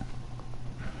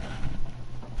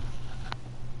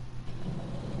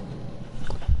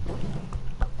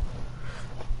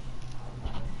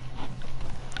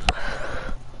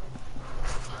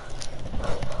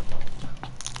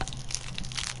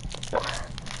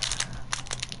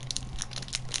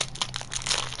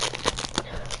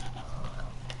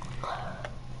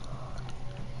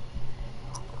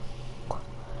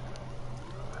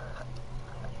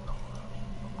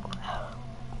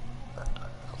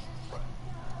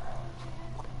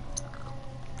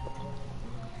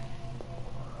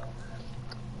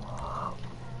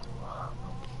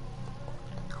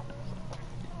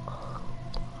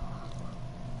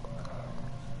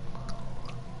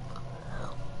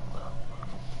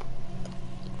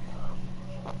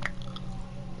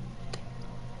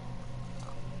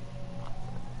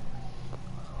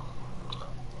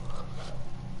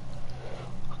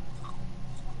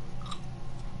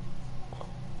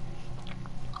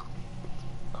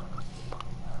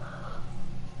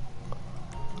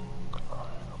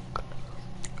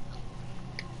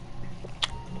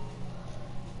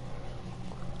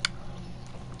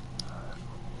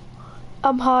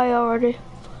 I'm high already.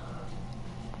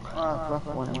 I've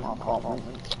got one in my apartment.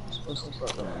 I'm supposed to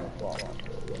put one in my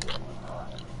apartment.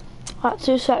 Right,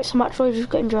 2 secs, I'm actually just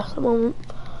getting dressed at the moment.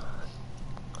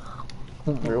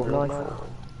 Real life.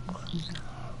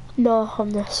 No, on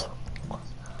this.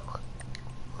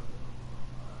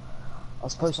 I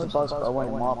was supposed to buzz, but I went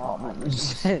in my apartment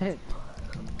instead.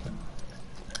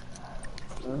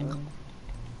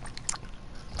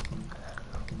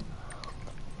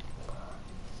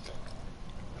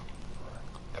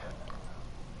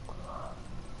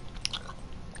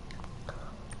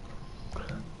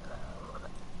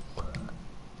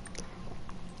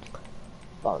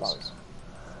 Buzz.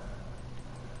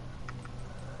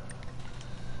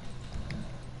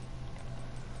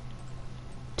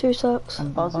 2 secs.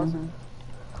 I'm buzzing.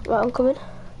 Right, I'm coming.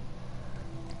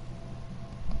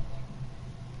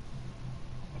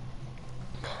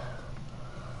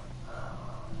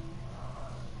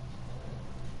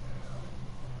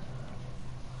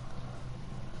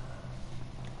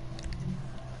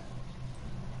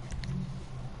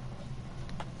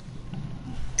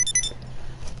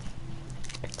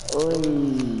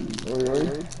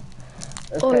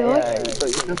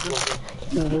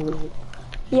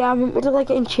 Yeah, I'm in the middle of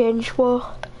getting changed for.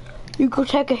 You could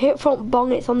take a hit from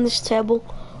bong, it's on this table.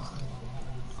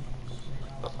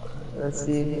 Let's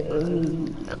see.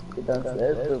 That's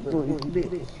it.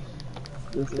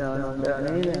 What's going on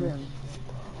down here then?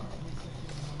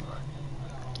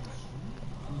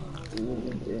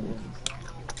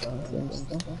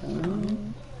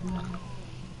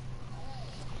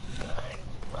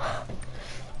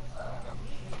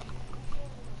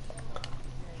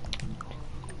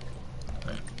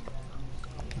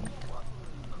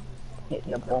 Hit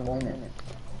the bong in it.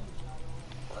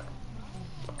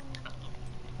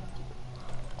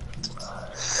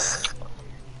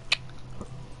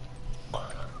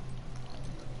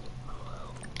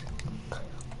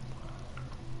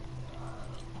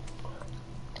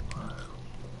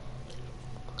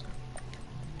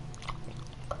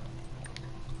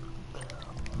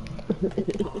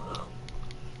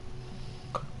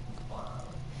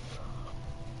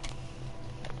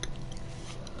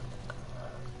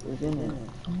 Isn't it?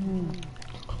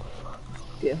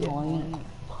 Get high.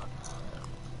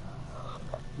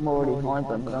 I'm already high,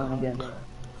 but I'm going again.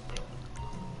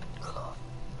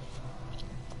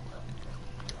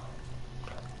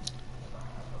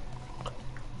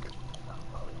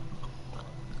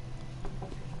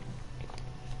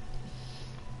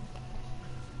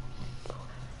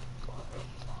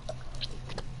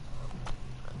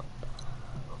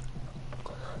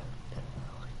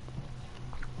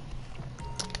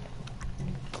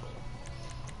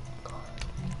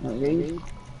 Okay.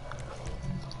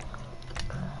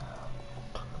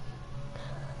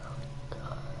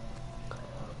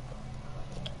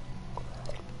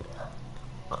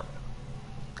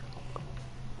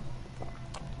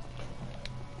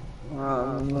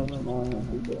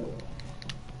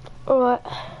 Alright.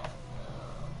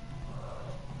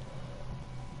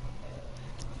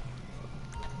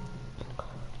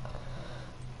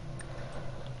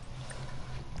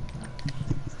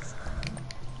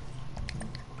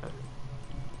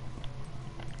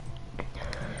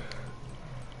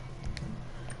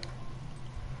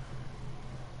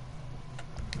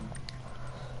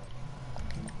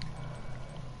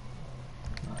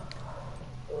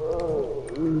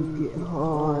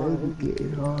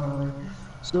 Get high.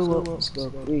 So what's the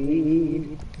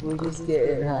weed? We're just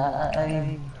getting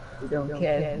high. We don't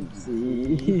care who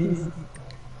sees.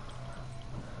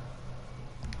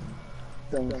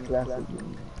 Some classic.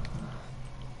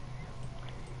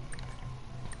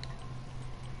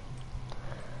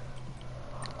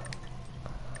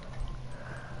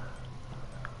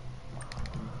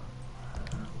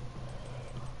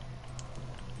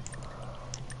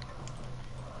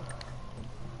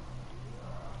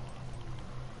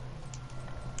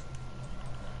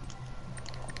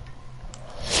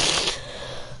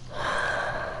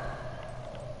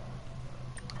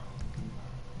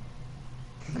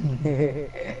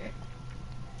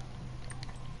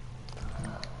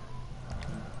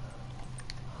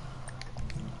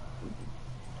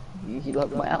 You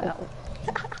like my outfit?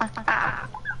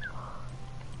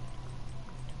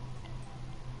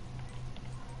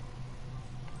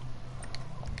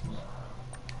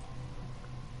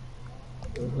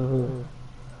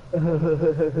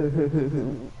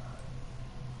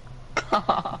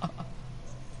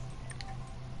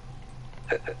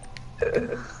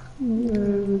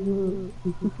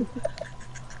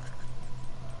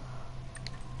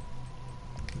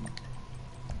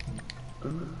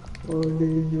 Oh,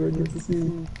 you ready to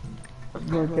see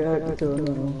my character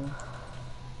now?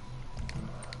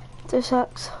 2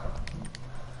 secs.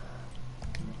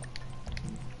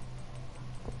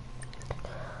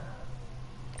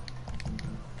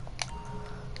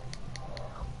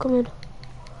 Come in.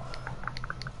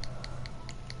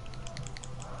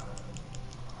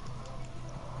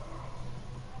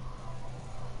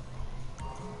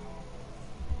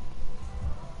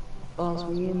 Pass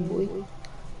me in, boy.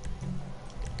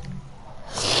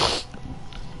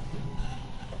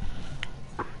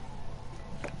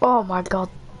 Oh my god.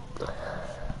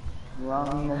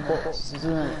 Running on boxes,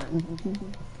 isn't it?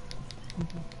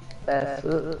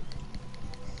 Barefoot.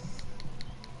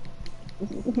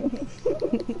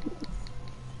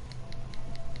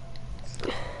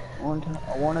 I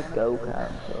want a go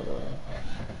character though.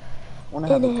 I want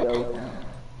to have a go character.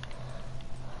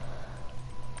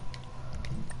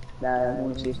 Nah, I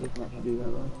want to see if we can actually do that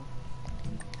though.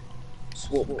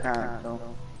 Swap character.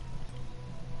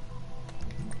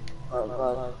 Oh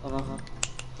god, can I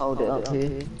hold it up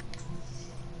here?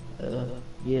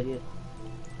 Yeah.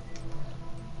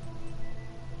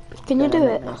 Can you do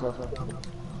it?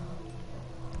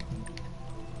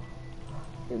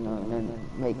 No,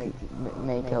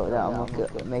 make out that I'm a girl,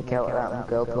 make out that I'm a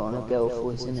girl, put on a girl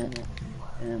voice in it.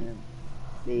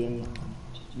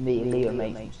 Me and Leo,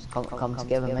 mate, just come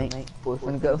together, mate.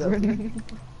 Boyfriend and girlfriend.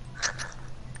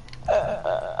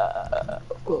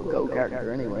 I've got a girl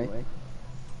character anyway.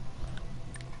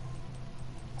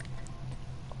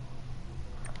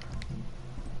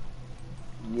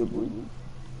 Yeah, boy.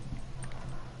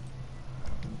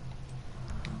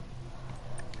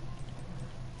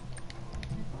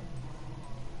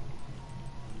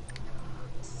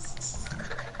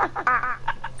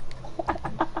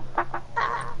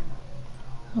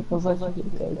 I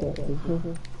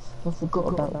forgot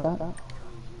about that.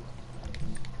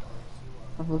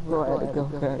 I forgot I had a girl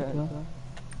character.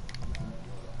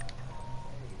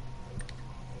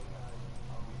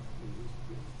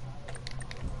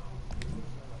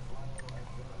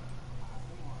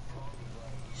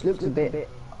 She looks a bit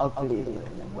ugly in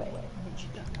a way.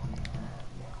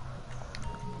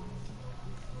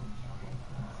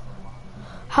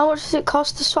 How much does it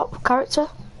cost to swap character?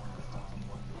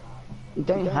 You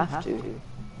don't have to.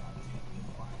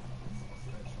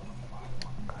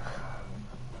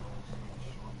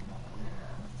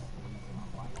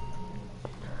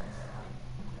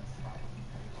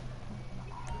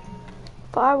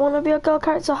 But I want to be a girl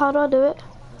character, how do I do it?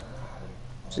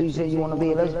 So you say you want to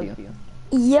be a lesbian?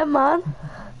 Yeah, man.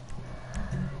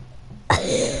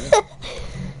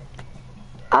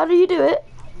 How do you do it?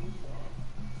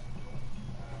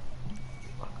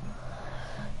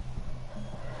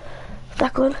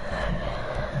 Declan.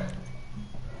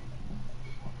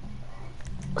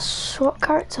 Swap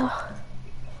character.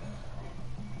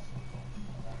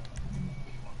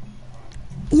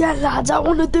 Yeah, lads, I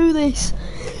want to do this.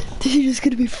 This is just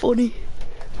going to be funny.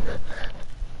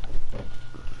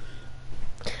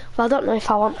 Well, I don't know if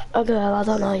I want a girl, I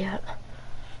don't know yet.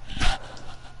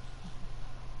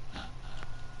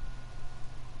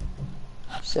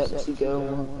 Sexy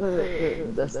girl.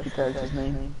 That's the character's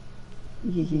name.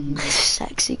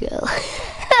 Sexy girl.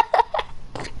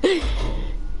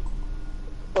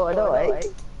 Oh, I know, eh?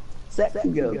 Sexy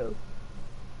girl. Do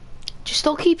you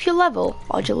still keep your level,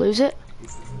 or do you lose it?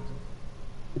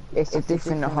 It's a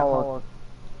different whole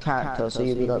character, so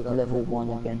you'll be like level 1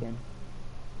 again.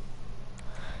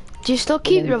 Do you still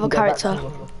keep your other character?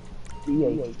 Yeah,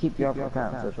 you keep your other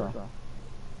character as well.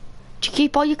 Do you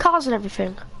keep all your cars and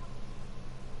everything?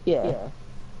 Yeah.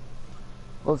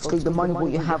 Obviously, the money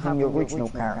what you have on your original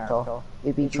character,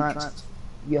 it'll be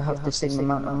you have the same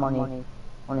amount of money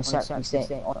on a separate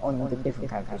on the different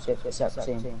characters. You have the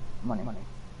same money.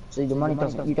 So the money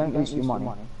doesn't. You don't lose your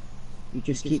money. You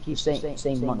just keep the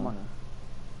same money.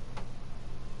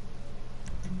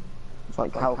 It's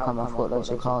like how come I've got loads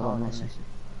of cars on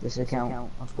this account.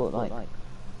 I've got like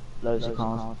loads of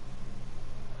cars.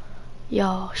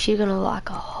 Yo, she's gonna look like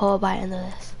a whole by the end of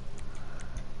this.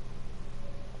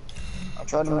 I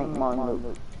try to make mine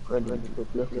look really good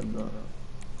looking, but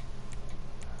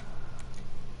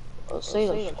I'll say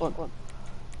that's quite good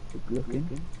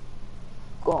looking.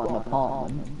 Got an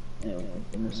apartment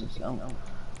in this account,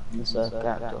 in this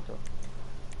character.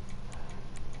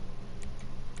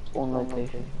 It's on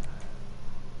location.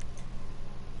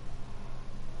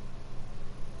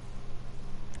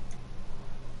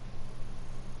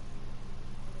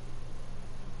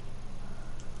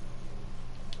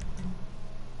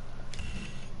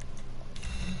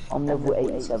 I'm level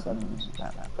 87 in this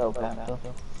girl character.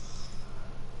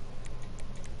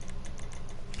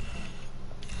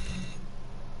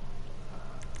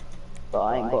 But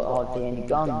I ain't got hardly any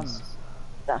guns.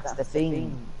 That's the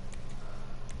thing.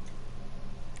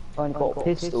 Only got a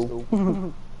pistol.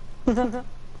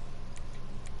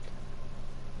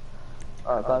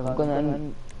 Alright guys, I'm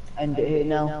gonna end it here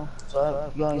now. So I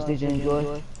hope you guys did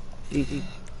enjoy. Peace.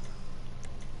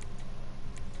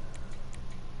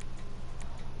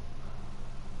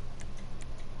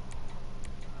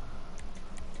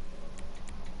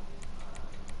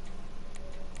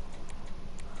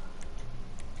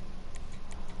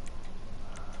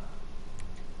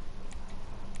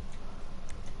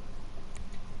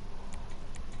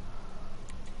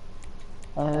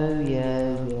 Oh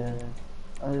yeah.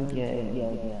 Oh yeah.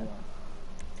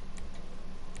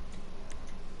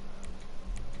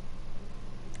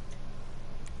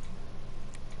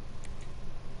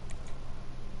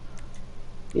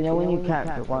 You know when your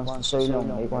character runs for so long,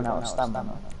 they run out of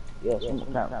stamina. Yeah, that's what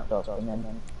my character does, and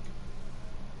then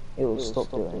it will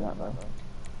stop doing that though,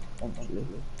 eventually.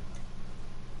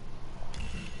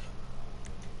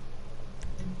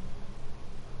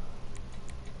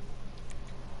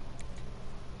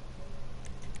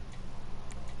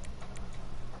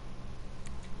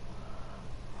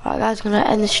 Right guys, gonna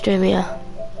end the stream here.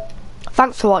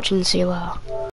 Thanks for watching, see you later.